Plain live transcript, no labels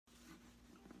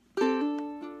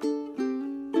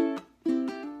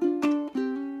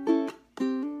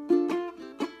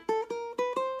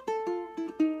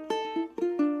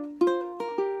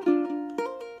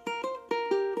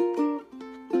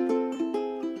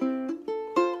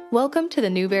Welcome to the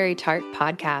Newbery Tart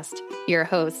Podcast. Your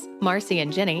hosts, Marcy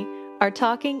and Jenny, are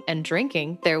talking and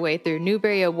drinking their way through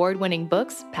Newbery Award-winning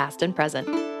books, past and present.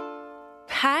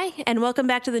 Hi, and welcome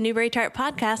back to the Newbery Tart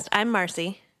Podcast. I'm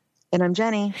Marcy. And I'm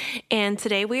Jenny. And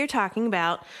today we are talking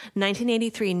about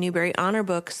 1983 Newbery Honor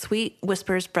Book, Sweet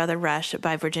Whispers, Brother Rush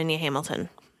by Virginia Hamilton.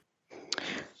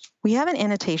 We have an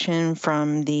annotation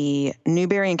from the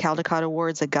Newbery and Caldecott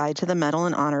Awards, A Guide to the Medal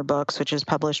and Honor Books, which is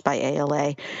published by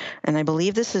ALA. And I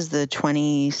believe this is the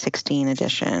 2016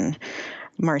 edition.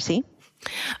 Marcy?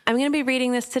 I'm going to be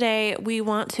reading this today. We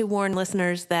want to warn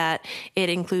listeners that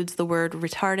it includes the word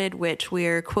retarded, which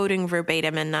we're quoting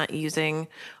verbatim and not using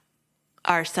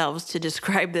ourselves to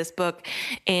describe this book.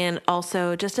 And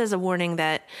also, just as a warning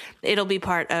that it'll be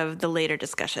part of the later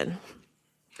discussion.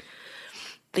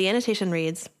 The annotation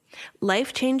reads,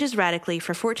 life changes radically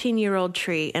for 14-year-old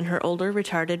Tree and her older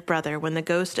retarded brother when the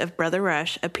ghost of Brother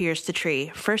Rush appears to Tree,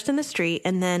 first in the street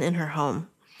and then in her home.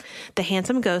 The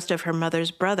handsome ghost of her mother's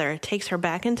brother takes her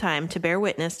back in time to bear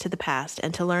witness to the past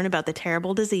and to learn about the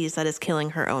terrible disease that is killing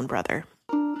her own brother.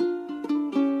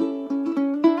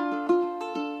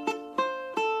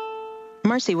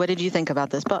 Marcy, what did you think about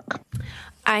this book?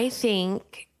 I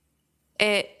think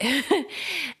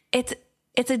it's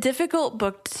a difficult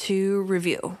book to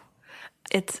review.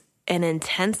 It's an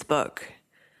intense book,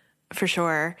 for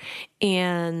sure,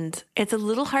 and it's a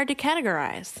little hard to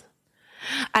categorize.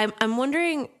 I'm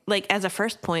wondering, like, as a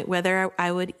first point, whether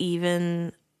I would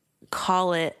even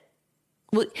call it.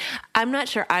 Well, I'm not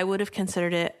sure I would have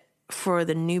considered it for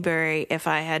the Newbery if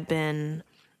I had been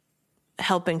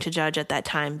helping to judge at that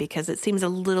time, because it seems a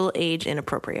little age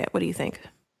inappropriate. What do you think?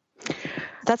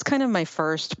 That's kind of my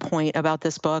first point about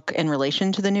this book in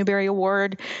relation to the Newbery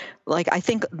Award. Like, I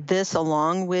think this,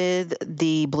 along with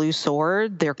The Blue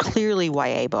Sword, they're clearly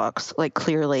YA books,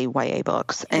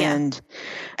 And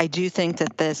I do think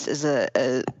that this is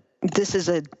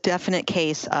a definite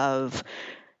case of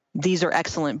these are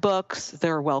excellent books.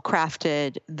 They're well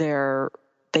crafted.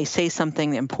 They say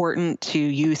something important to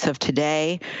youth of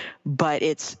today, but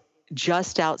it's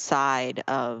just outside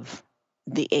of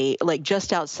the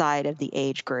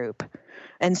age group.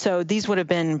 And so these would have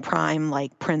been prime,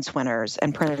 like, Prince winners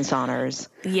and Prince honors.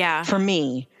 Yeah. For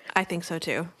me. I think so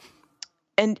too.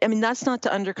 And I mean, that's not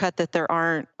to undercut that there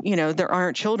aren't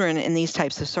children in these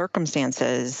types of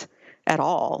circumstances at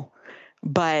all.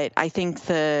 But I think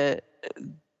the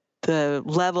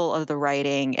level of the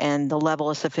writing and the level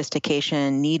of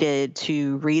sophistication needed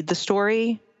to read the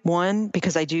story, one,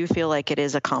 because I do feel like it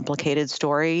is a complicated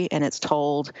story and it's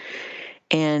told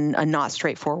in a not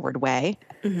straightforward way.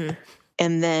 Mm-hmm.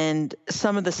 And then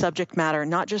some of the subject matter,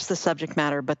 not just the subject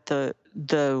matter, but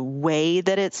the way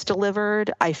that it's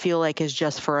delivered, I feel like is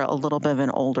just for a little bit of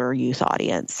an older youth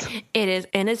audience. It is.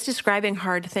 And it's describing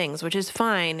hard things, which is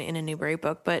fine in a Newbery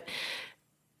book. But,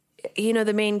 you know,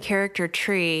 the main character,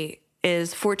 Tree,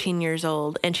 is 14 years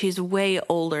old, and she's way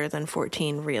older than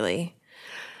 14, really.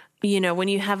 You know, when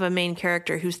you have a main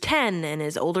character who's 10 and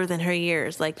is older than her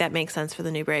years, like, that makes sense for the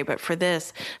Newbery. But for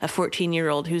this, a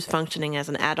 14-year-old who's functioning as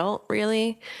an adult,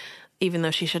 really, even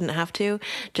though she shouldn't have to,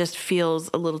 just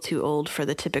feels a little too old for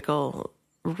the typical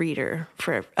reader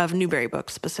of Newbery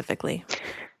books specifically.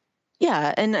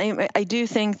 Yeah, and I do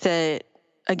think that,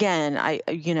 again,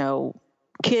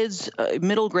 kids,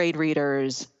 middle grade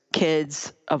readers,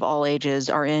 kids of all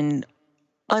ages are in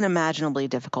unimaginably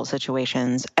difficult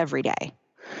situations every day.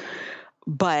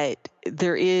 But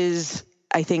there is,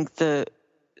 I think, the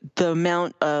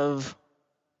amount of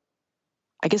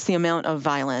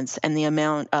violence and the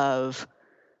amount of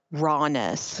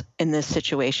rawness in this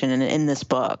situation and in this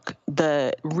book,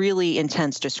 the really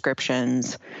intense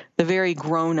descriptions, the very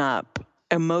grown-up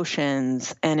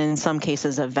emotions, and in some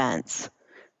cases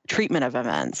treatment of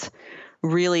events,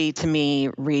 really, to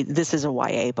me, this is a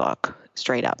YA book,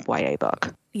 straight up YA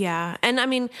book. Yeah, and I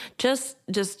mean, just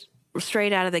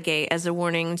straight out of the gate, as a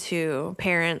warning to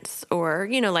parents or,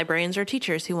 librarians or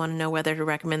teachers who want to know whether to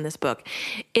recommend this book.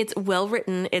 It's well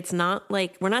written. It's not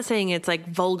like, we're not saying it's like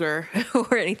vulgar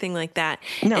or anything like that.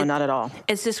 No, not at all.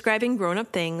 It's describing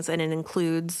grown-up things, and it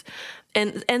includes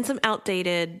and some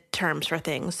outdated terms for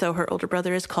things. So her older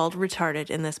brother is called retarded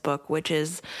in this book, which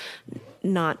is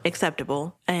not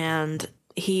acceptable. And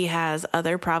he has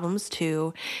other problems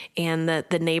too. And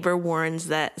the neighbor warns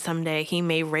that someday he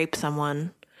may rape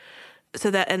someone.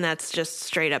 And that's just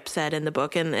straight up said in the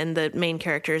book, and the main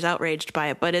character is outraged by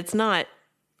it, but it's not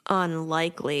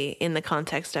unlikely in the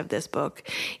context of this book.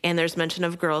 And there's mention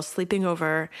of girls sleeping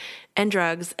over and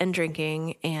drugs and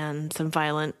drinking and some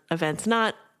violent events,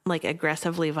 not like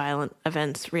aggressively violent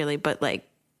events really, but like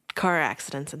car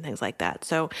accidents and things like that.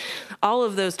 So all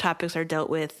of those topics are dealt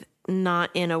with not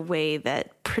in a way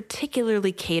that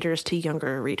particularly caters to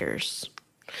younger readers.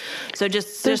 So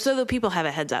just so that people have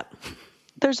a heads up.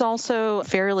 There's also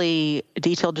fairly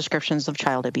detailed descriptions of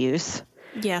child abuse.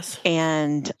 Yes.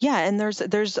 And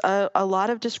there's a lot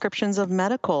of descriptions of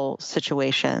medical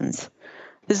situations.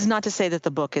 This is not to say that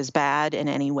the book is bad in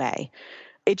any way.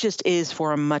 It just is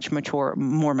for a much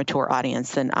more mature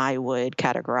audience than I would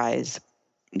categorize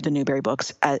the Newbery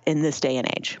books in this day and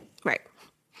age. Right.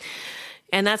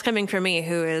 And that's coming from me,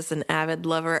 who is an avid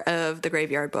lover of the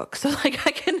Graveyard Book. So, like,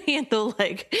 I can handle,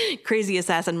 like, crazy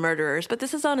assassin murderers. But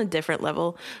this is on a different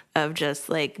level of just,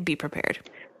 like, be prepared.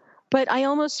 But I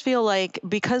almost feel like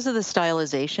because of the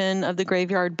stylization of the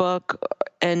Graveyard Book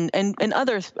and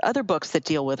other books that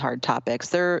deal with hard topics,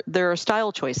 there are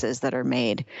style choices that are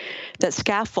made that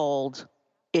scaffold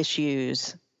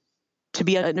issues to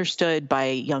be understood by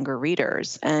younger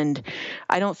readers. And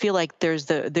I don't feel like there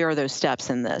are those steps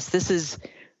in this. This is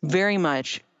very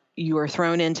much you are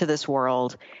thrown into this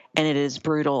world, and it is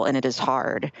brutal and it is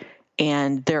hard.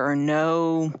 And there's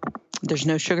no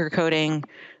sugarcoating.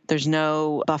 There's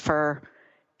no buffer.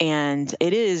 And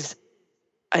it is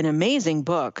an amazing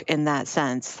book in that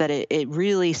sense that it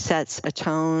really sets a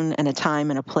tone and a time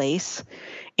and a place,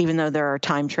 even though there are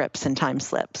time trips and time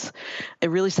slips. It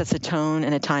really sets a tone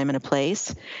and a time and a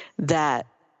place that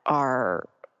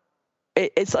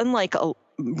it's unlike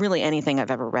really anything I've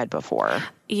ever read before.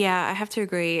 Yeah, I have to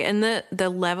agree. And the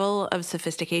level of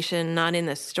sophistication, not in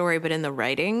the story, but in the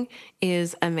writing,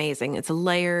 is amazing. It's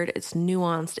layered, it's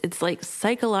nuanced, it's like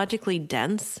psychologically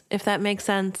dense, if that makes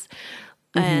sense.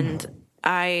 Mm-hmm. And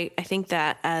I think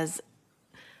that as,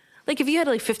 like, if you had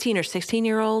like 15 or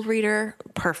 16-year-old reader,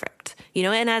 perfect. You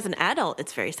know, and as an adult,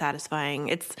 it's very satisfying.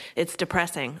 It's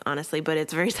depressing, honestly, but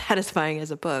it's very satisfying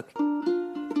as a book.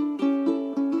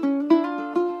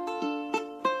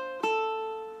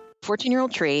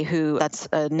 14-year-old Tree, who that's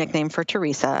a nickname for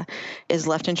Teresa, is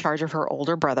left in charge of her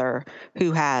older brother,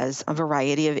 who has a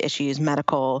variety of issues,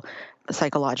 medical,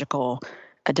 psychological,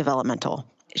 developmental.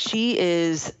 She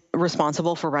is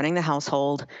responsible for running the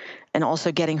household and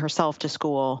also getting herself to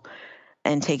school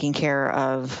and taking care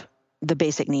of the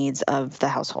basic needs of the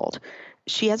household.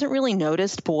 She hasn't really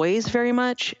noticed boys very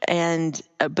much,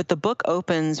 but the book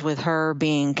opens with her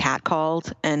being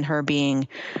catcalled and her being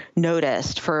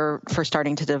noticed for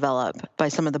starting to develop by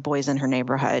some of the boys in her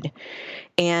neighborhood.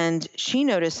 And she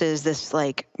notices this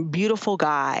like beautiful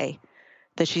guy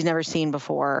that she's never seen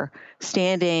before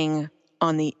standing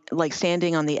on the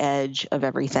edge of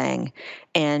everything.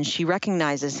 And she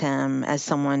recognizes him as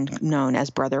someone known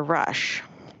as Brother Rush.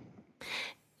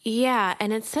 Yeah,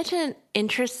 and it's such an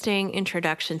interesting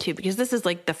introduction, too, because this is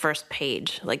like the first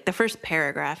page, like the first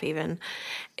paragraph even.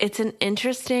 It's an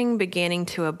interesting beginning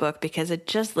to a book because it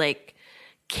just like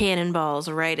cannonballs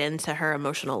right into her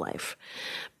emotional life.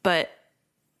 But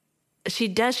she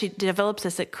develops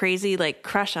this crazy like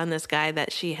crush on this guy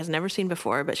that she has never seen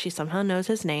before, but she somehow knows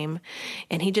his name,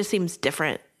 and he just seems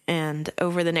different. And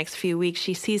over the next few weeks,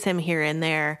 she sees him here and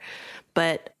there,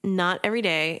 but not every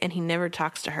day, and he never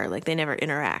talks to her, like they never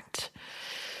interact.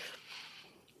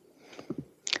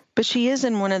 But she is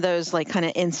in one of those like kind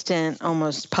of instant,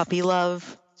 almost puppy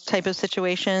love type of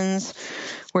situations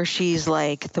where she's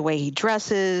like the way he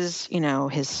dresses, you know,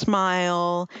 his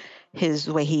smile,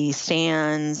 the way he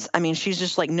stands. I mean, she's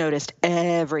just like noticed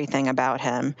everything about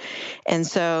him. And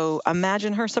so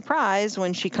imagine her surprise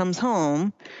when she comes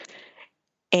home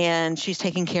and she's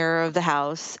taking care of the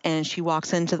house, and she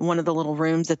walks into one of the little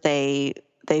rooms that they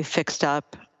fixed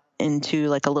up into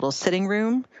like a little sitting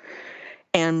room.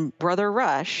 And Brother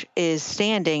Rush is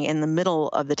standing in the middle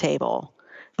of the table,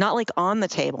 not like on the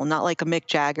table, not like a Mick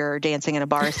Jagger dancing in a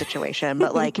bar situation,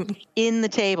 but like in the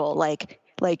table, like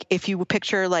if you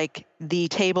picture like the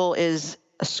table is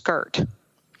a skirt.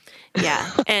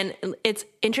 Yeah. And it's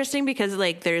interesting because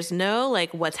like there's no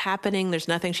like what's happening. There's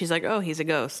nothing. She's like, oh, he's a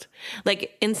ghost.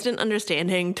 Like instant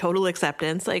understanding, total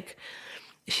acceptance. Like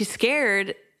she's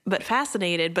scared but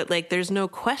fascinated, but like there's no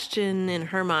question in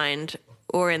her mind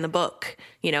or in the book,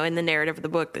 you know, in the narrative of the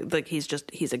book, like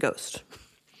he's a ghost.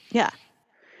 Yeah.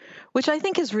 Which I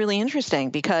think is really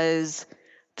interesting because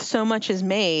so much is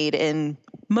made in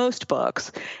most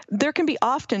books. There can be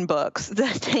often books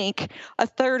that take a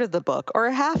third of the book or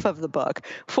a half of the book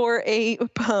for a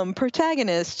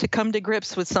protagonist to come to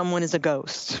grips with someone as a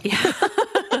ghost. Yeah.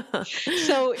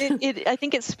 So I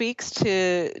think it speaks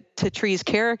to Tree's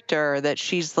character that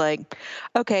she's like,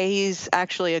 okay, he's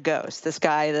actually a ghost. This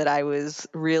guy that I was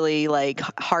really like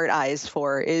heart eyes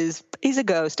for he's a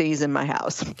ghost and he's in my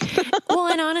house. Well,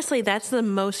 and honestly, that's the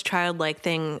most childlike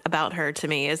thing about her to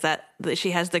me is that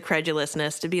she has the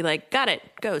credulousness to be like, got it,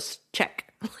 ghost, check.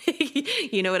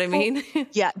 You know what I mean?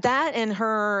 Yeah, that and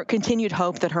her continued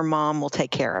hope that her mom will take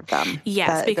care of them.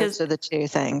 Yes, because those are the two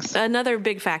things. Another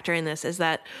big factor in this is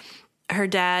that her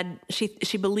dad,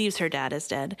 she believes her dad is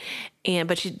dead,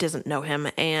 but she doesn't know him,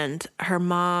 and her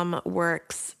mom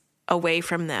works away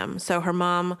from them. So her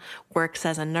mom works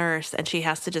as a nurse, and she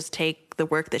has to just take the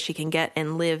work that she can get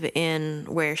and live in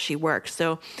where she works.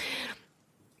 So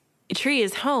Tree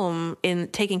is home in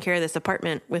taking care of this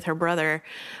apartment with her brother,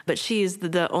 but she's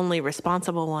the only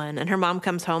responsible one. And her mom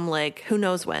comes home like, who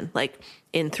knows when? Like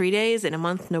in 3 days, in a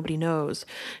month, nobody knows.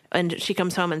 And she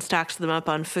comes home and stocks them up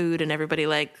on food, and everybody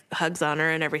like hugs on her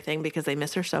and everything because they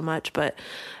miss her so much.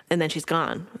 And then she's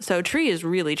gone. So Tree is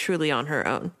really, truly on her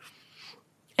own.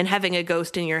 And having a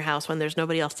ghost in your house when there's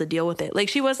nobody else to deal with it. Like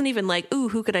she wasn't even like, ooh,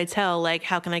 who could I tell? Like,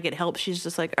 how can I get help? She's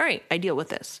just like, all right, I deal with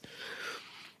this.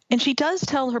 And she does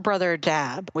tell her brother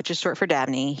Dab, which is short for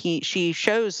Dabney. She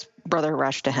shows Brother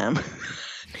Rush to him.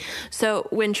 So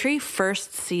when Tree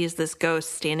first sees this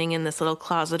ghost standing in this little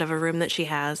closet of a room that she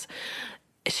has,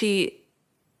 she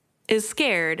is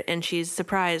scared and she's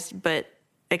surprised but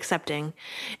accepting.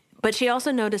 But she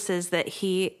also notices that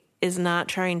he is not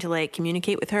trying to like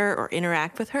communicate with her or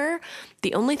interact with her.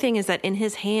 The only thing is that in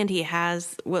his hand he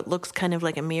has what looks kind of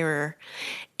like a mirror,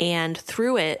 and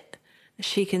through it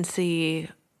she can see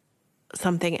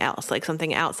something else, like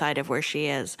something outside of where she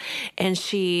is. And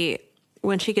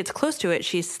when she gets close to it,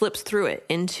 she slips through it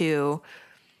into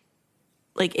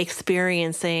like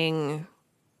experiencing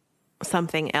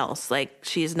something else. Like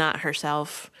she's not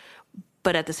herself,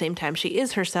 but at the same time she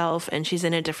is herself, and she's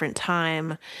in a different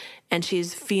time, and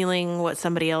she's feeling what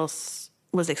somebody else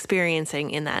was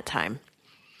experiencing in that time,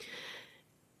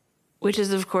 which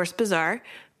is of course bizarre.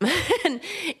 And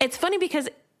it's funny because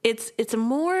it's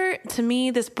more, to me,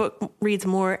 this book reads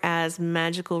more as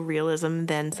magical realism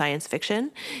than science fiction,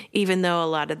 even though a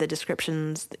lot of the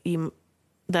descriptions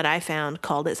that I found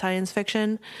called it science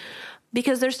fiction,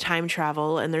 because there's time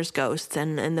travel and there's ghosts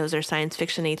and those are science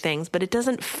fiction-y things, but it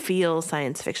doesn't feel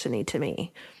science fiction-y to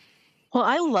me. Well,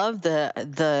 I love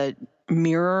the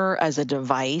mirror as a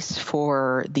device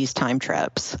for these time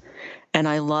trips. And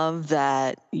I love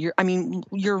that you're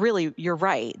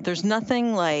right. There's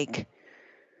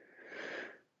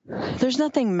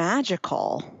nothing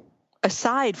magical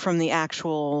aside from the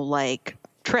actual like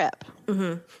trip,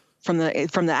 from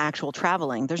the actual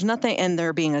traveling. There's nothing, and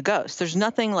there being a ghost. There's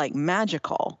nothing like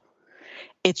magical.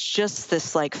 It's just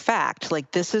this like fact,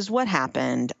 like this is what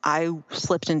happened. I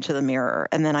slipped into the mirror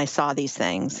and then I saw these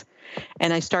things,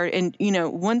 and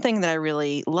one thing that I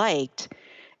really liked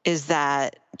is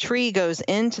that Tree goes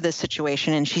into this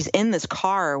situation and she's in this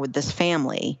car with this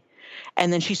family.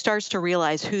 And then she starts to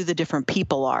realize who the different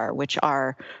people are, which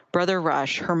are Brother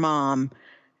Rush, her mom,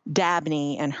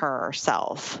 Dabney, and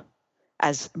herself,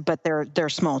 but they're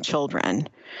small children.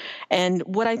 And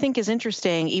what I think is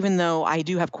interesting, even though I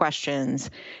do have questions,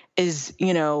 is,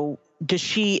 does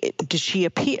she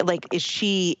appear, like, is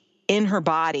she in her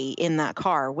body in that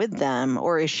car with them,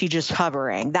 or is she just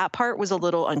hovering? That part was a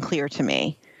little unclear to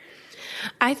me.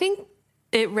 I think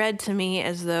it read to me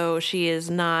as though she is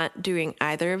not doing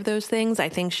either of those things. I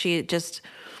think she just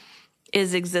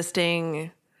is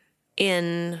existing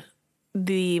in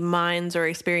the minds or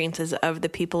experiences of the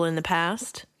people in the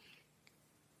past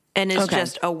and is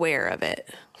just aware of it.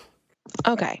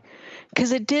 Okay.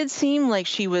 Because it did seem like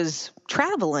she was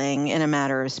traveling, in a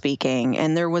matter of speaking,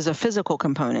 and there was a physical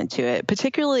component to it,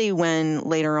 particularly when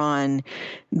later on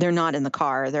they're not in the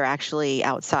car, they're actually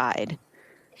outside.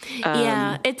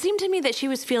 Yeah, it seemed to me that she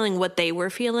was feeling what they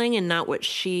were feeling and not what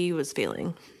she was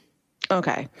feeling.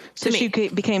 Okay. So she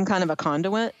became kind of a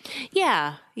conduit?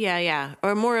 Yeah.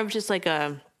 Or more of just like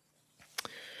a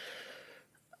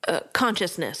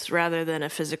consciousness rather than a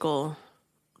physical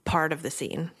part of the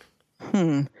scene.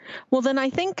 Well, then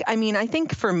I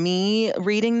think for me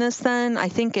reading this, then I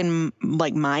think in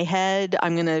like my head,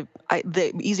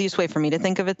 the easiest way for me to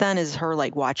think of it then is her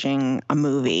like watching a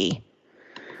movie.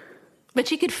 But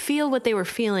she could feel what they were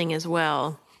feeling as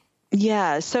well.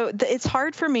 Yeah, so it's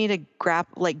hard for me to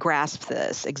grasp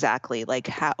this exactly, like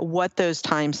what those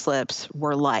time slips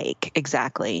were like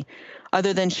exactly.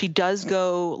 Other than she does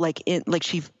go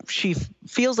she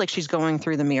feels like she's going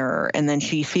through the mirror, and then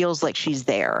she feels like she's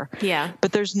there. Yeah.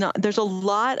 But there's a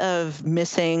lot of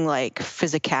missing like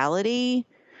physicality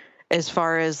as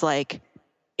far as like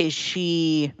is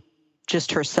she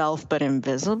just herself but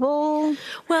invisible?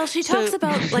 Well, she talks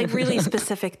about like really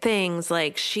specific things,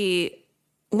 like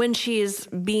when she's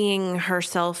being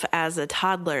herself as a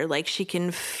toddler, like she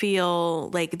can feel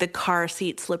like the car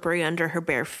seat slippery under her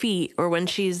bare feet, or when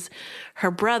she's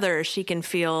her brother, she can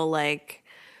feel like,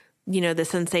 the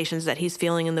sensations that he's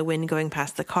feeling in the wind going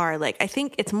past the car. Like, I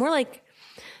think it's more like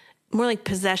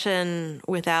possession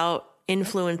without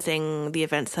influencing the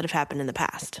events that have happened in the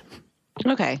past.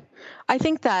 Okay. I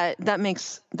think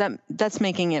that's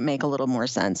making it make a little more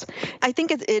sense. I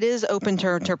think it is open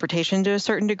to interpretation to a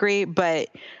certain degree, but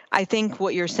I think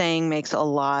what you're saying makes a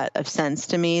lot of sense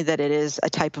to me, that it is a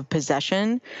type of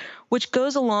possession, which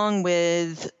goes along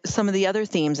with some of the other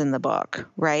themes in the book,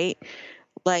 right?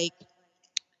 Like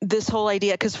this whole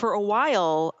idea, because for a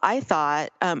while I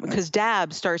thought, because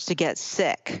Dab starts to get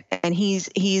sick, and he's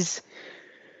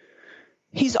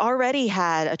already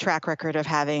had a track record of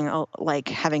having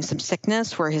some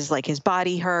sickness where his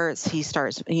body hurts. He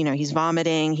starts, he's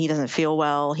vomiting. He doesn't feel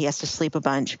well. He has to sleep a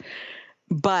bunch.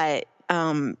 But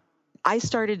I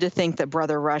started to think that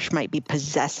Brother Rush might be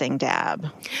possessing Dab.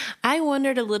 I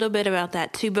wondered a little bit about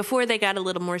that too, before they got a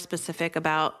little more specific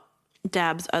about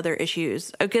Dab's other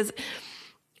issues. Because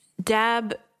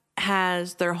Dab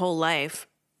has their whole life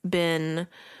been...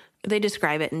 They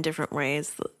describe it in different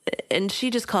ways, and she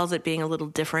just calls it being a little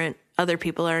different. Other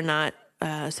people are not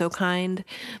so kind,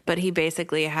 but he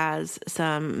basically has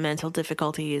some mental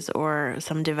difficulties or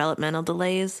some developmental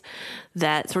delays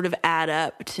that sort of add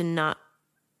up to not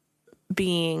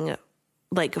being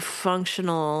like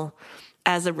functional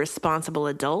as a responsible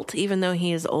adult, even though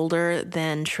he is older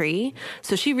than Tree.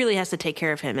 So she really has to take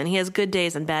care of him, and he has good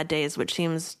days and bad days, which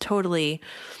seems totally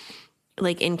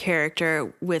like in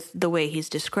character with the way he's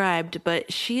described,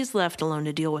 but she's left alone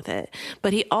to deal with it.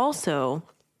 But he also,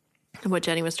 what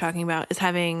Jenny was talking about, is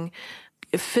having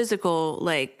physical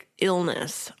like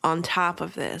illness on top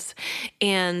of this.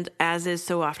 And as is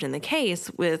so often the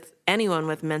case with anyone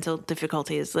with mental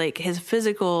difficulties, like his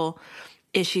physical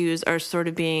issues are sort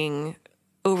of being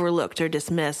overlooked or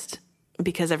dismissed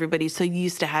because everybody's so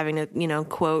used to having to,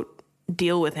 quote,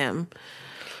 deal with him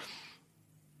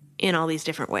in all these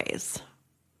different ways.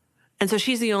 And so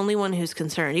she's the only one who's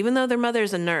concerned, even though their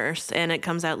mother's a nurse, and it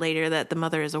comes out later that the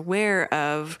mother is aware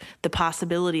of the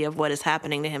possibility of what is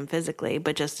happening to him physically,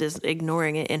 but just is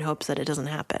ignoring it in hopes that it doesn't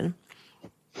happen.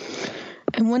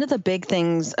 And one of the big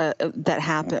things that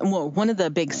happened, one of the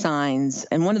big signs,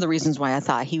 and one of the reasons why I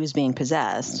thought he was being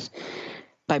possessed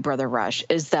by Brother Rush,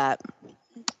 is that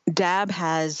Dab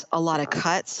has a lot of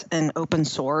cuts and open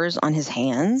sores on his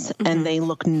hands, and they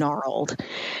look gnarled.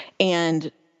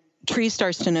 And Tree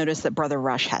starts to notice that Brother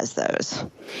Rush has those.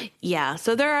 Yeah.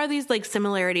 So there are these like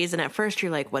similarities. And at first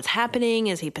you're like, what's happening?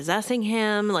 Is he possessing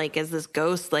him? Like, is this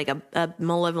ghost like a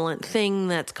malevolent thing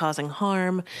that's causing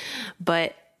harm?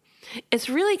 But it's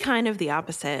really kind of the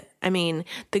opposite. I mean,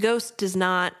 the ghost does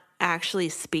not actually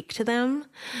speak to them,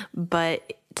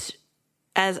 but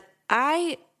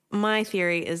my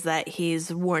theory is that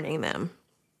he's warning them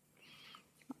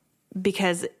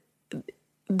because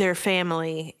they're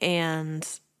family, and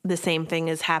the same thing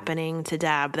is happening to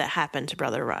Dab that happened to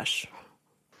Brother Rush.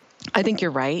 I think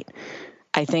you're right.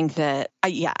 I think that,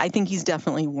 I think he's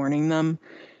definitely warning them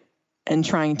and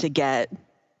trying to get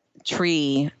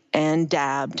Tree and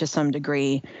Dab to some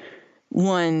degree.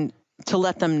 One, to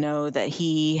let them know that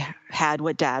he had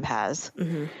what Dab has.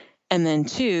 Mm-hmm. And then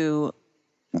two,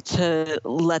 to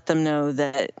let them know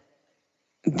that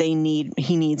he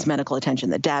needs medical attention,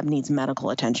 that Dab needs medical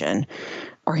attention,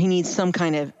 or he needs some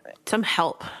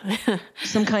help,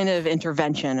 some kind of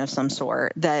intervention of some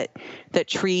sort, that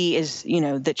Tree is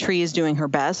doing her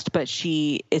best, but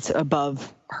it's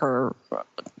above her.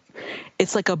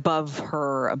 It's like above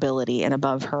her ability and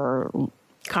above her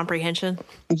comprehension.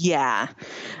 Yeah.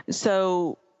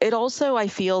 So it also, I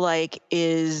feel like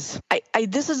this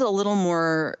is a little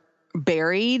more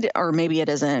buried, or maybe it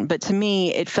isn't, but to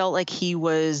me, it felt like he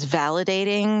was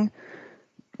validating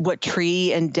what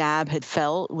Tree and Dab had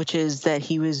felt, which is that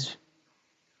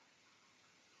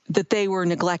they were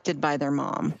neglected by their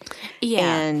mom. Yeah.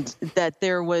 And that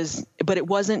but it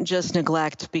wasn't just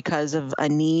neglect because of a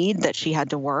need that she had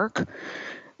to work,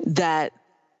 that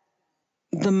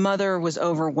the mother was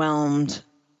overwhelmed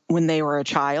when they were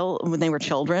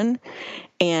children,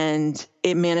 and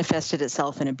it manifested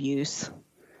itself in abuse.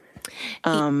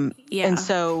 Yeah. And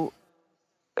so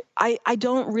I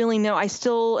don't really know. I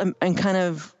still am kind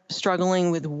of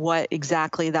struggling with what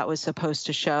exactly that was supposed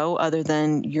to show, other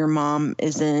than your mom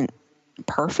isn't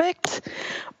perfect.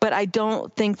 But I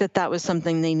don't think that was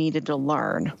something they needed to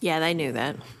learn. Yeah, they knew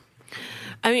that.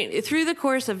 I mean, through the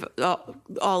course of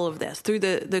all of this, through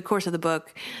the course of the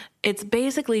book, it's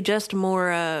basically just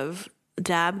more of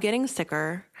Dab getting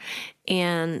sicker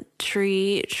and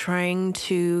Tree trying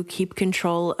to keep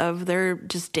control of their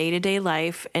just day-to-day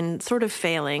life and sort of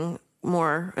failing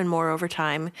more and more over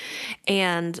time.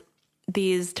 And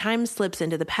these time slips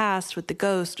into the past with the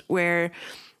ghost where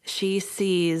she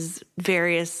sees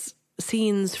various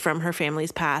scenes from her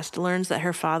family's past, learns that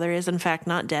her father is in fact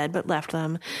not dead but left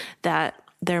them, that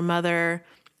their mother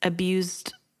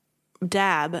abused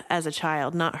Dab as a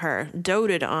child, not her,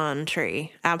 doted on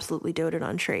Tree, absolutely doted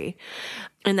on Tree.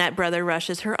 And that Brother Rush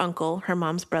is her uncle, her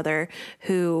mom's brother,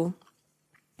 who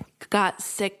got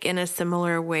sick in a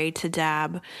similar way to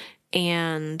Dab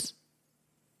and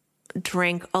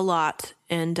drank a lot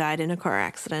and died in a car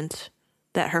accident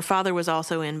that her father was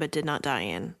also in but did not die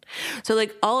in. So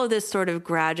like all of this sort of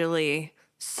gradually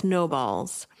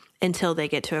snowballs until they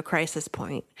get to a crisis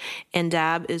point. And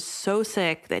Dab is so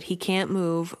sick that he can't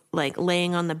move, like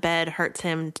laying on the bed hurts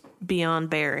him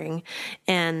beyond bearing,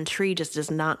 and Tree just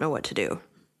does not know what to do.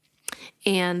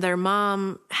 And their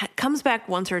mom comes back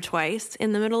once or twice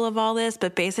in the middle of all this,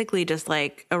 but basically just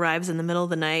like arrives in the middle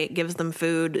of the night, gives them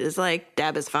food, is like,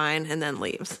 Dab is fine, and then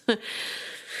leaves.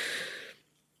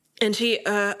 And she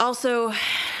also,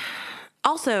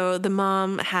 the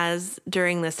mom has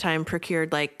during this time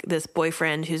procured like this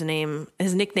boyfriend his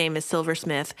nickname is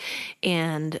Silversmith.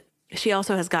 And she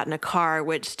also has gotten a car,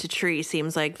 which to Tree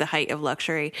seems like the height of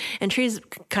luxury. And Tree's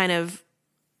kind of,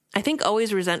 I think,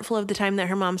 always resentful of the time that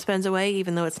her mom spends away,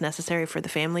 even though it's necessary for the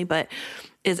family, but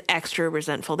is extra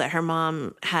resentful that her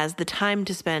mom has the time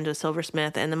to spend with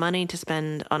Silversmith and the money to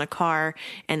spend on a car,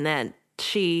 and that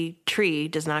Tree,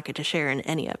 does not get to share in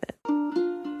any of it.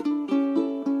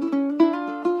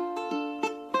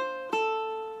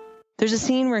 There's a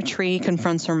scene where Tree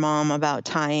confronts her mom about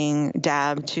tying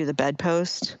Dab to the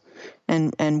bedpost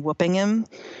and whooping him.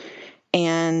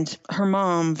 And her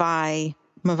mom,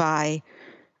 Mavai,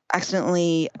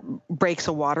 accidentally breaks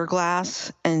a water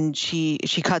glass and she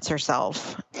cuts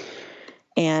herself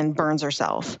and burns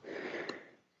herself.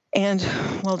 And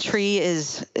while Tree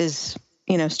is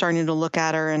starting to look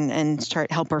at her and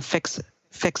help her fix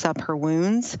up her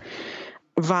wounds,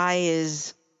 Vi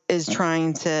is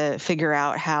trying to figure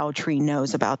out how Tree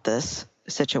knows about this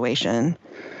situation.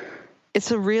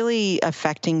 It's a really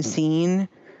affecting scene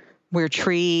where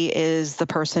Tree is the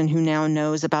person who now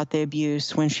knows about the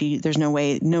abuse when there's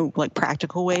no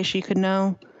practical way she could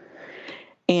know.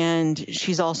 And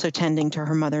she's also tending to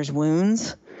her mother's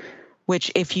wounds,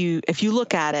 which if you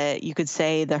look at it, you could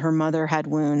say that her mother had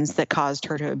wounds that caused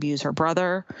her to abuse her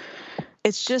brother.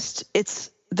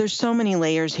 There's so many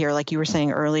layers here, like you were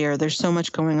saying earlier. There's so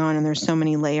much going on and there's so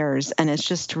many layers. And it's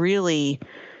just really,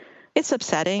 it's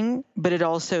upsetting, but it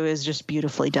also is just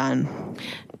beautifully done.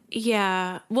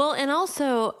 Yeah. Well, and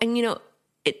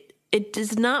it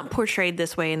is not portrayed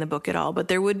this way in the book at all, but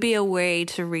there would be a way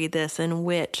to read this in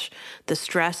which the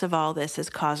stress of all this is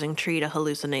causing Tree to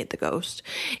hallucinate the ghost.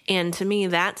 And to me,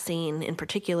 that scene in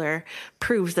particular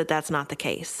proves that that's not the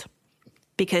case.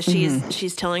 Because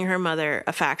she's telling her mother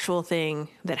a factual thing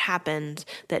that happened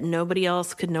that nobody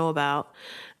else could know about.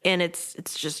 And it's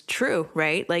just true,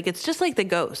 right? Like, it's just like the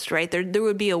ghost, right? There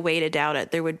would be a way to doubt it.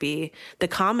 There would be, the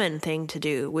common thing to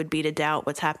do would be to doubt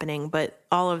what's happening. But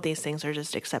all of these things are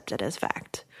just accepted as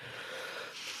fact.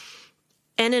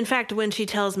 And in fact, when she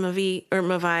tells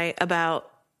Mavai about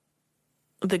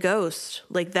the ghost,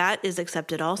 like, that is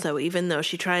accepted also, even though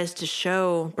she tries to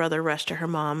show Brother Rush to her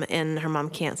mom and her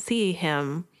mom can't see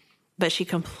him, but she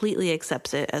completely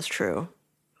accepts it as true.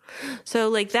 So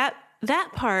like that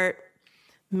part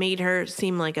made her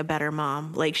seem like a better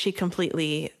mom. Like, she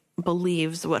completely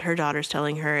believes what her daughter's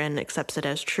telling her and accepts it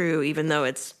as true, even though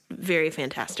it's very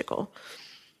fantastical.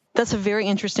 That's a very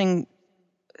interesting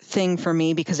thing for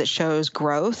me because it shows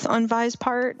growth on Vi's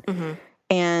part. Mm-hmm.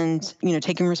 And,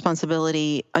 taking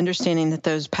responsibility, understanding that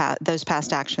those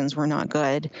past actions were not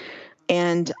good.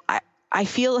 And I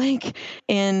feel like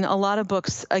in a lot of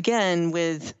books, again,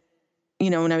 with,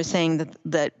 when I was saying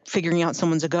that figuring out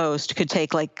someone's a ghost could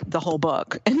take like the whole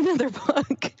book. In another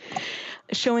book,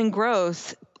 showing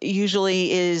growth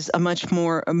usually is a much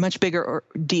bigger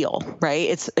deal,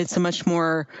 right? It's a much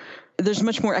more, there's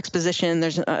much more exposition.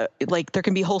 There's there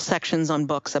can be whole sections on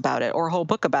books about it or a whole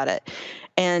book about it.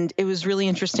 And it was really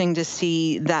interesting to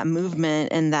see that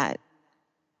movement and that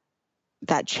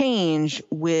change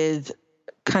with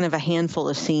kind of a handful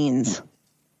of scenes.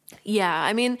 Yeah,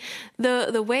 I mean,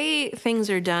 the way things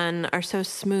are done are so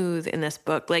smooth in this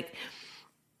book. Like,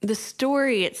 the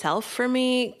story itself for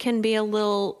me can be a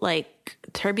little like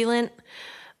turbulent,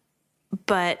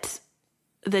 but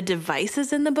the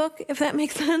devices in the book, if that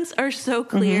makes sense, are so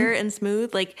clear and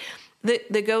smooth. Like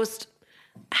the ghost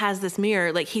has this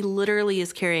mirror, like he literally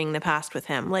is carrying the past with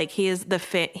him. Like he is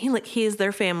he is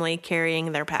their family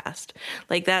carrying their past.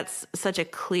 Like that's such a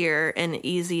clear and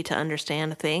easy to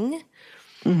understand thing.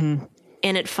 And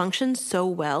it functions so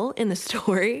well in the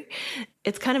story.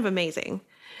 It's kind of amazing.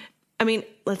 I mean,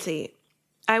 let's see.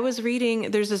 I was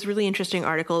reading, there's this really interesting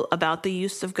article about the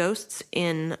use of ghosts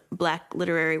in Black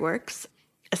literary works,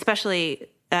 especially,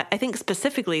 I think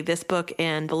specifically this book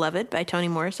and Beloved by Toni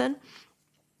Morrison.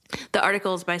 The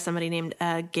article is by somebody named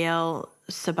Gail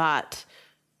Sabat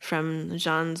from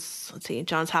Johns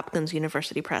Hopkins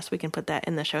University Press. We can put that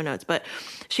in the show notes. But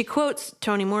she quotes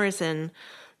Toni Morrison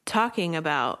talking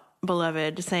about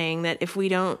Beloved, saying that if we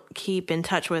don't keep in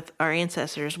touch with our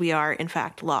ancestors, we are in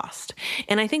fact lost.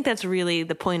 And I think that's really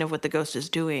the point of what the ghost is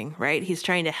doing, right? He's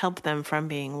trying to help them from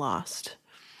being lost.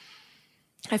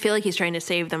 I feel like he's trying to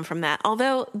save them from that.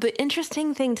 Although the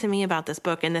interesting thing to me about this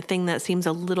book, and the thing that seems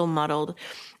a little muddled,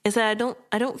 is that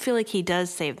I don't feel like he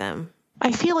does save them.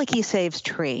 I feel like he saves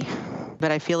Tree, but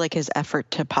I feel like his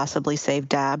effort to possibly save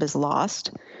Dab is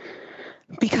lost.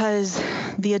 Because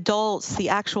the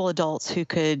actual adults who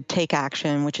could take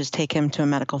action, which is take him to a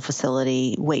medical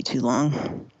facility, wait too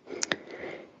long.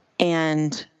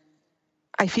 And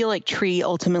I feel like Tree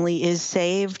ultimately is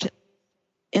saved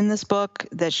in this book,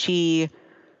 that she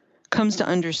comes to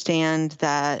understand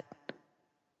that,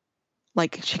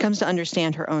 like, she comes to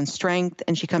understand her own strength,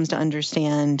 and she comes to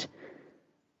understand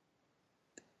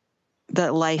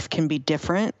that life can be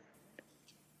different.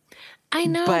 I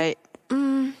know. But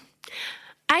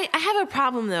I have a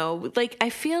problem, though. Like, I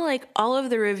feel like all of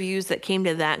the reviews that came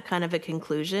to that kind of a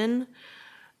conclusion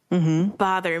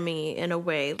bother me in a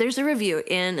way. There's a review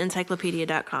in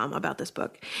encyclopedia.com about this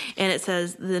book, and it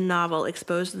says the novel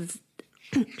exposes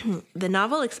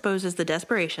the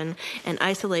desperation and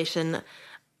isolation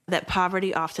that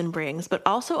poverty often brings, but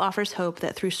also offers hope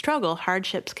that through struggle,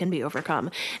 hardships can be overcome.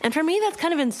 And for me, that's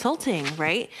kind of insulting,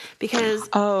 right? Because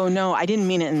oh no, I didn't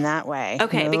mean it in that way.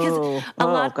 Okay, no. because a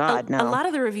lot No.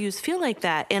 of the reviews feel like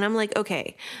that, and I'm like,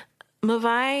 okay,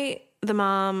 Mavai, the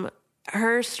mom,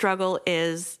 her struggle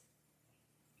is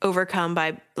overcome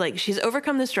by, like, she's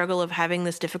overcome the struggle of having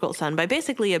this difficult son by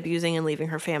basically abusing and leaving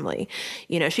her family.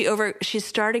 You know, she's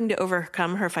starting to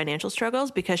overcome her financial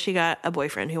struggles because she got a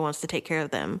boyfriend who wants to take care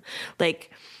of them. Like,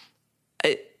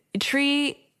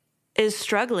 Tree is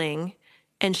struggling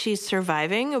and she's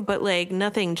surviving, but like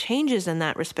nothing changes in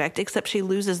that respect except she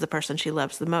loses the person she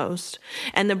loves the most.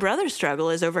 And the brother's struggle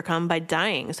is overcome by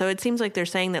dying. So it seems like they're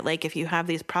saying that, like, if you have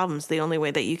these problems, the only way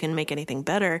that you can make anything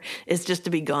better is just to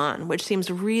be gone, which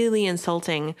seems really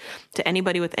insulting to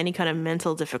anybody with any kind of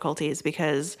mental difficulties,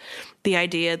 because the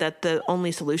idea that the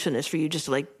only solution is for you just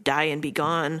to like die and be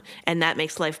gone and that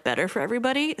makes life better for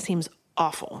everybody seems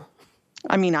awful.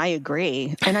 I mean, I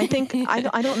agree. And I think, I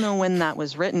don't know when that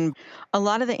was written. A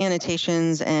lot of the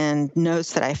annotations and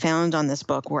notes that I found on this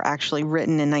book were actually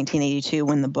written in 1982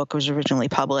 when the book was originally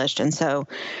published. And so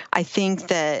I think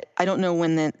that, I don't know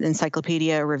when the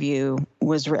encyclopedia review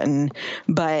was written,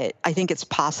 but I think it's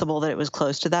possible that it was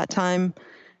close to that time.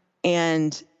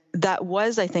 And that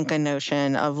was, I think, a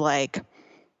notion of like,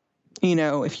 you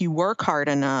know, if you work hard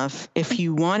enough, if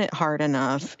you want it hard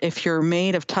enough, if you're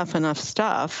made of tough enough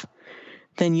stuff,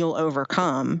 then you'll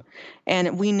overcome.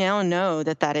 And we now know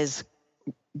that that is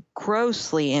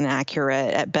grossly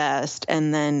inaccurate at best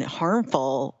and then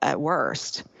harmful at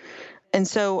worst. And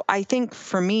so I think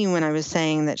for me, when I was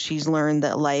saying that she's learned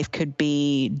that life could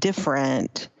be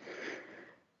different,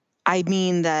 I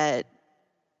mean that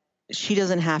she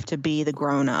doesn't have to be the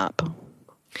grown-up.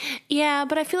 Yeah,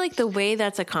 but I feel like the way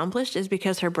that's accomplished is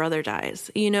because her brother dies.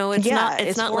 You know, it's not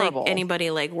horrible. Like anybody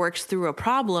like works through a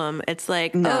problem. It's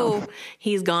like, No. oh,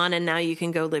 he's gone and now you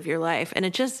can go live your life. And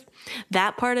it just,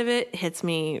 that part of it hits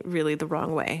me really the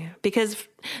wrong way, because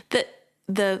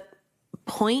the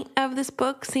point of this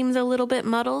book seems a little bit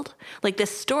muddled. Like,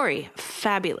 this story,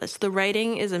 fabulous. The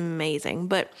writing is amazing,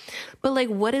 but like,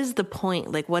 what is the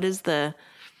point? Like, what is the...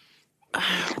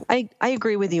 I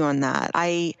agree with you on that.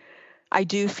 I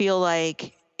do feel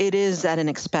like it is at an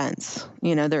expense.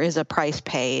 You know, there is a price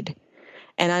paid.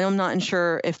 And I'm not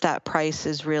sure if that price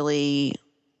is really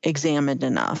examined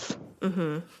enough.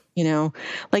 Mm-hmm. You know,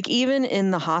 like even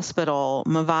in the hospital,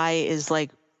 Mavai is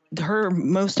like, her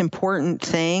most important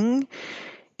thing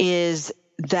is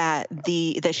that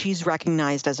she's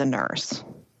recognized as a nurse.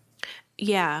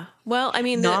 Yeah. Well, I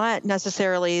mean, not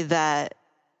necessarily that,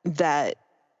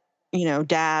 you know,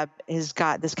 Dab has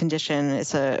got this condition.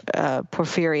 It's a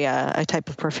porphyria, a type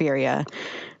of porphyria,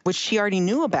 which she already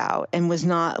knew about and was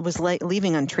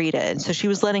leaving untreated. So she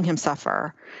was letting him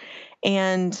suffer.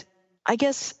 And I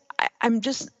guess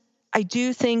I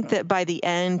do think that by the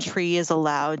end, Tree is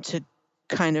allowed to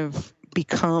kind of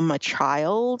become a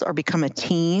child or become a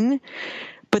teen,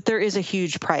 but there is a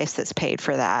huge price that's paid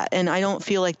for that. And I don't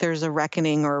feel like there's a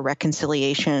reckoning or a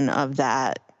reconciliation of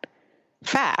that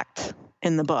fact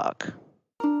in the book.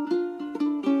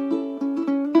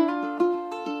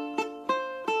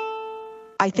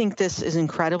 I think this is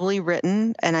incredibly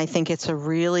written, and I think it's a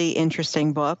really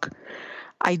interesting book.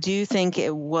 I do think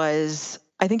it was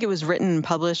written and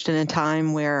published in a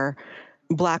time where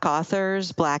Black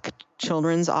authors, Black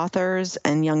children's authors,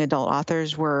 and young adult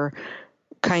authors were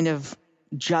kind of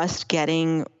just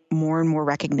getting more and more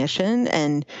recognition.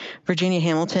 And Virginia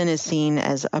Hamilton is seen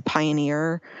as a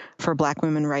pioneer for Black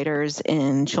women writers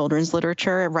in children's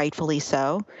literature, rightfully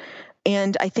so.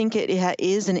 And I think it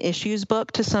is an issues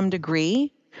book to some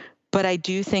degree, but I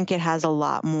do think it has a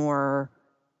lot more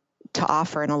to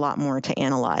offer and a lot more to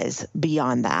analyze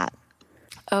beyond that.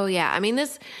 Oh yeah, I mean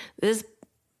this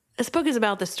book is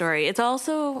about the story. It's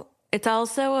also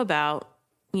about,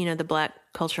 you know, the Black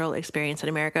cultural experience in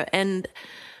America and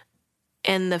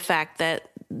the fact that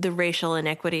the racial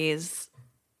inequities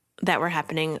that were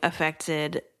happening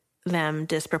affected them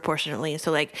disproportionately.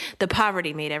 So like the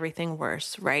poverty made everything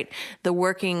worse, right? The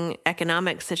working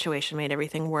economic situation made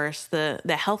everything worse. The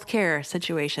healthcare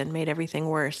situation made everything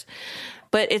worse.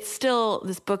 But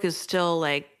this book is still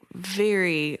like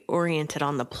very oriented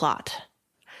on the plot.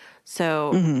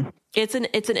 So it's an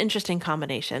interesting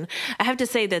combination. I have to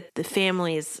say that the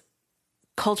family's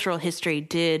cultural history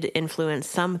did influence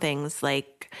some things,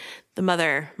 like the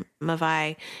mother,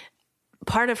 Mavai.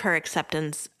 Part of her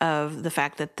acceptance of the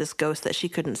fact that this ghost that she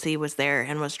couldn't see was there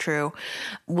and was true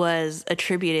was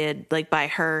attributed, like, by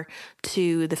her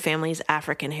to the family's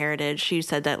African heritage. She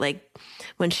said that, like,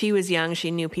 when she was young, she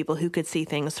knew people who could see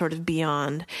things sort of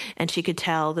beyond, and she could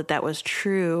tell that that was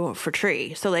true for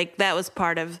Tree. So, like, that was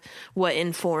part of what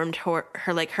informed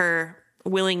her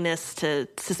willingness to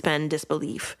suspend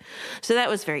disbelief. So that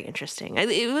was very interesting.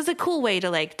 It was a cool way to,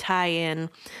 like, tie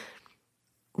in,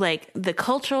 like, the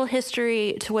cultural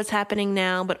history to what's happening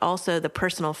now, but also the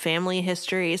personal family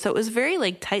history. So it was very,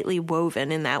 like, tightly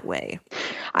woven in that way.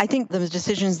 I think the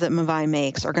decisions that Mavai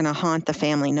makes are going to haunt the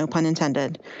family, no pun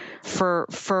intended,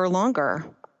 for longer.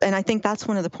 And I think that's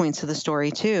one of the points of the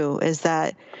story too, is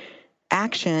that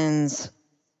actions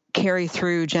carry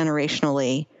through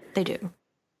generationally. They do.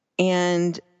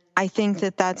 And I think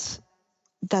that that's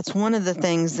one of the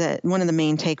things one of the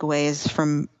main takeaways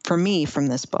for me from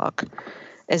this book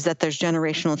is that there's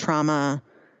generational trauma,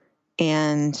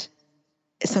 and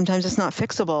sometimes it's not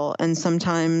fixable, and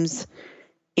sometimes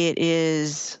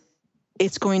it's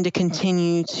going to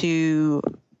continue to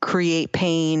create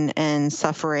pain and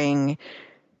suffering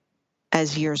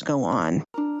as years go on.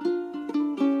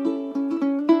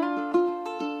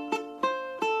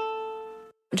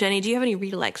 Jenny, do you have any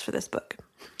read-alikes for this book?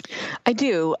 I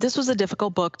do. This was a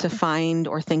difficult book to find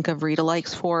or think of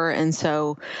read-alikes for, and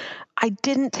so I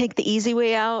didn't take the easy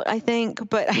way out, I think,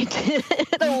 but I did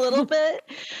a little bit.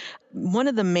 One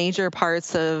of the major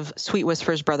parts of Sweet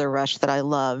Whisper's Brother Rush that I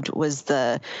loved was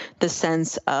the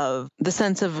sense of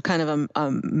kind of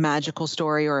a magical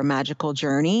story or a magical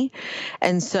journey.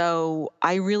 And so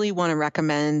I really want to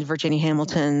recommend Virginia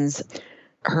Hamilton's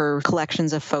her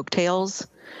collections of folk tales.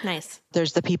 Nice.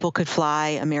 There's The People Could Fly,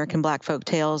 American Black Folk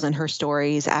Tales, and her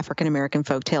stories, African American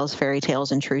folk tales, fairy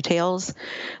tales, and true tales.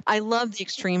 I love the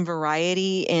extreme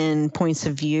variety in points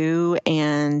of view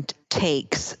and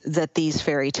takes that these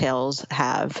fairy tales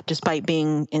have. Despite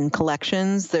being in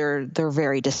collections, they're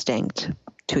very distinct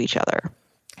to each other.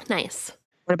 Nice.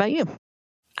 What about you?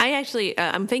 I actually,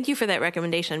 thank you for that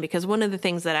recommendation, because one of the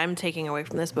things that I'm taking away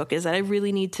from this book is that I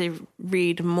really need to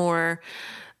read more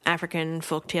African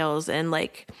folk tales and,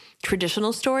 like,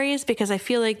 traditional stories, because I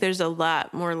feel like there's a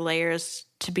lot more layers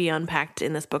to be unpacked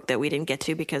in this book that we didn't get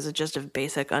to because of just of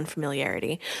basic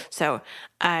unfamiliarity. So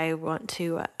I want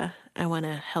to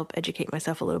help educate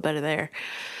myself a little better there,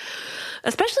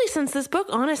 especially since this book,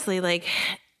 honestly, like,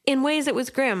 in ways it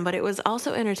was grim, but it was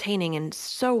also entertaining and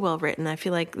so well written. I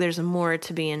feel like there's more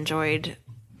to be enjoyed,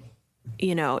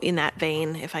 you know, in that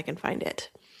vein, if I can find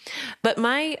it. But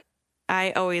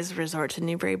I always resort to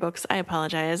Newbery books. I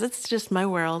apologize. It's just my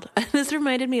world. This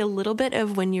reminded me a little bit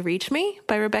of When You Reach Me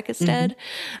by Rebecca Stead,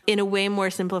 in a way more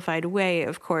simplified way,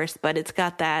 of course, but it's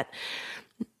got that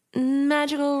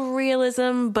magical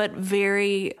realism, but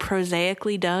very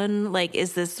prosaically done. Like,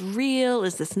 is this real?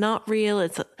 Is this not real?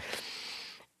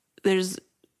 There's,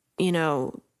 you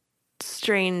know,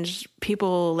 strange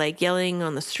people like yelling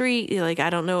on the street. Like, I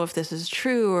don't know if this is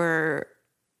true or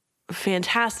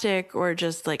fantastic or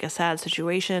just like a sad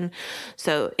situation.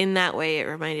 So in that way, it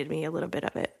reminded me a little bit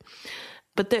of it.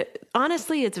 But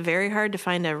honestly, it's very hard to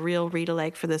find a real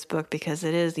read-alike for this book because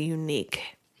it is unique.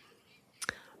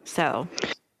 So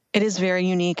it is very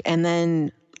unique. And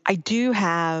then I do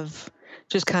have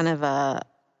just kind of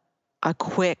a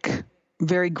quick,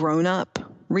 very grown-up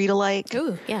read-alike.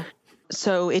 Ooh, yeah.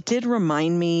 So it did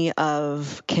remind me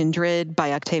of Kindred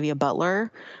by Octavia Butler,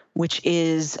 which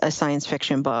is a science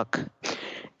fiction book.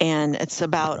 And it's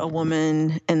about a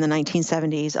woman in the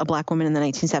 1970s, a Black woman in the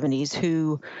 1970s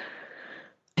who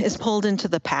is pulled into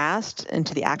the past,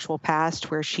 into the actual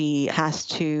past, where she has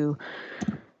to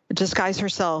disguise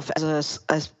herself as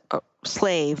a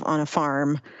slave on a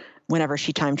farm whenever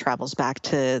she time travels back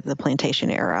to the plantation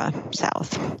era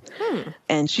South.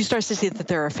 And she starts to see that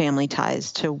there are family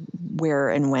ties to where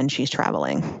and when she's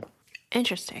traveling.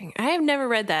 Interesting. I have never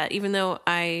read that, even though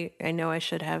I know I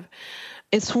should have.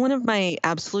 It's one of my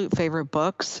absolute favorite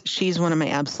books. She's one of my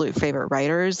absolute favorite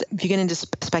writers. If you get into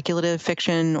speculative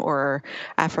fiction or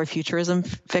Afrofuturism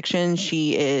fiction,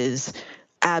 she is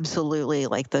absolutely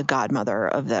like the godmother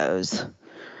of those.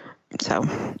 So.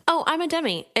 Oh, I'm a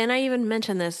Demi. And I even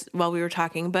mentioned this while we were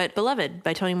talking, but Beloved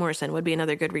by Toni Morrison would be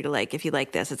another good read-alike if you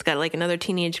like this. It's got like another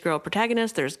teenage girl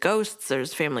protagonist. There's ghosts.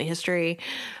 There's family history.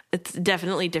 It's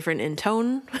definitely different in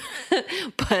tone,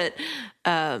 but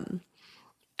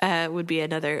would be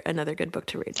another good book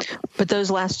to read. But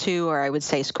those last two are, I would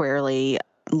say, squarely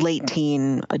late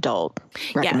teen adult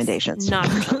recommendations. Yes, not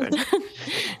for children.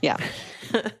 Yeah.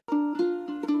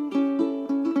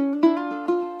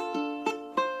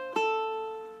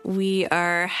 We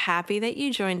are happy that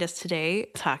you joined us today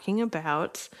talking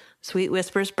about Sweet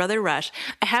Whispers, Brother Rush.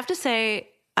 I have to say,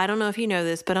 I don't know if you know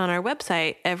this, but on our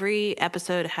website, every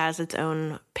episode has its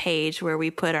own page where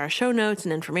we put our show notes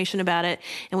and information about it,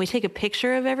 and we take a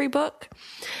picture of every book.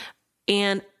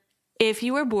 And if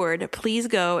you are bored, please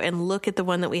go and look at the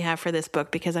one that we have for this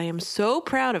book because I am so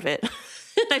proud of it.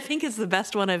 I think it's the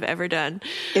best one I've ever done.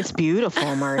 It's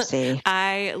beautiful, Marcy.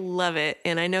 I love it.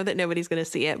 And I know that nobody's going to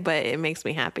see it, but it makes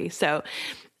me happy. So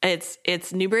it's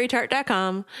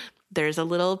newberrytart.com. There's a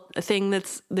little thing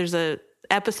there's a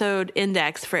episode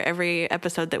index for every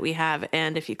episode that we have.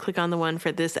 And if you click on the one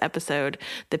for this episode,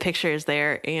 the picture is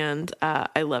there. And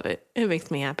I love it. It makes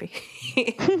me happy.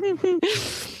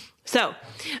 So,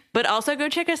 but also go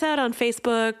check us out on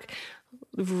Facebook,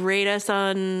 rate us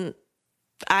on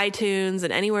iTunes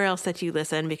and anywhere else that you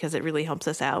listen because it really helps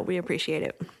us out. We appreciate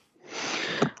it.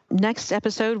 Next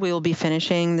episode, we will be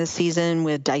finishing the season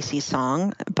with Dicey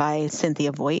Song by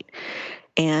Cynthia Voigt,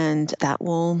 and that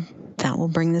will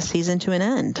bring the season to an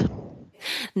end.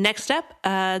 Next up,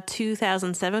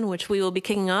 2007, which we will be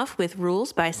kicking off with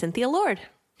Rules by Cynthia Lord.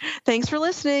 Thanks for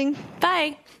listening.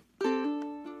 Bye.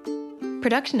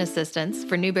 Production assistance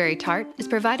for Newberry Tart is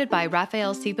provided by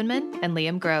Raphael Siebenman and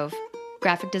Liam Grove.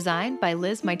 Graphic design by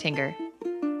Liz Meitinger.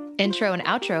 Intro and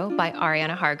outro by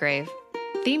Ariana Hargrave.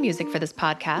 Theme music for this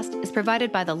podcast is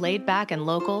provided by the laid-back and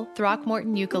local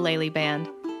Throckmorton Ukulele Band.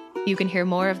 You can hear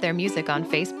more of their music on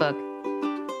Facebook.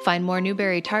 Find more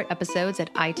Newberry Tart episodes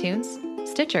at iTunes,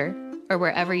 Stitcher, or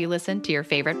wherever you listen to your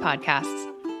favorite podcasts.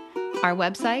 Our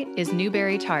website is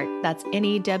Newberry Tart. That's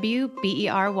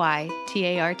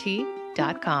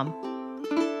NEWBERYTART.com.